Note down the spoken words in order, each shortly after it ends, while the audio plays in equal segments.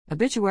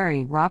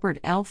Obituary Robert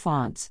L.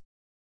 Faunce.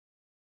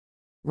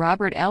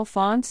 Robert L.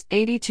 Faunce,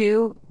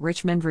 82,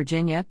 Richmond,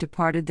 Virginia,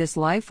 departed this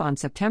life on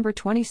September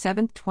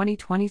 27,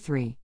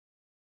 2023.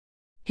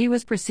 He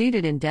was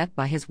preceded in death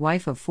by his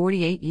wife of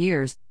 48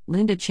 years,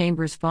 Linda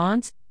Chambers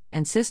Faunce,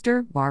 and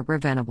sister, Barbara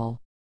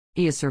Venable.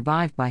 He is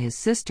survived by his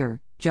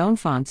sister, Joan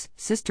Faunce,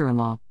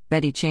 sister-in-law,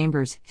 Betty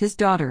Chambers, his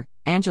daughter,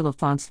 Angela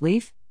Faunce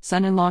Leaf,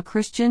 son-in-law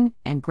Christian,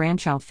 and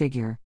grandchild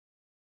figure.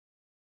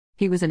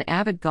 He was an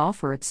avid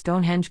golfer at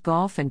Stonehenge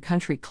Golf and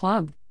Country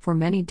Club for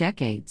many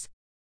decades.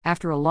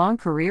 After a long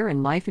career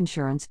in life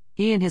insurance,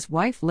 he and his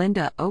wife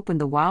Linda opened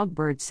the Wild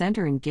Bird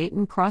Center in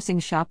Gayton Crossing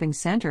Shopping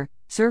Center,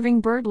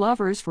 serving bird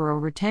lovers for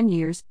over 10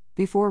 years,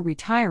 before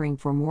retiring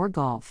for more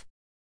golf.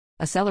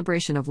 A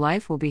celebration of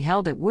life will be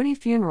held at Woody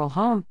Funeral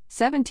Home,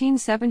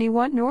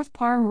 1771 North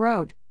Parham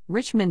Road,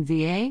 Richmond,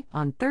 VA,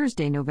 on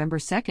Thursday, November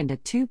 2nd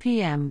at 2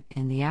 p.m.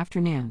 in the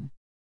afternoon.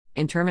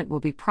 Interment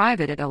will be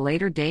private at a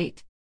later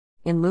date.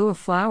 In lieu of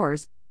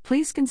flowers,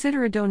 please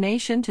consider a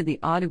donation to the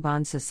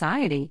Audubon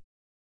Society.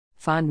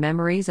 Fond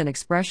memories and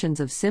expressions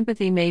of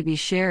sympathy may be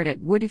shared at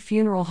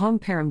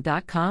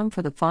woodyfuneralhomeparham.com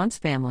for the Faunce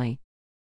family.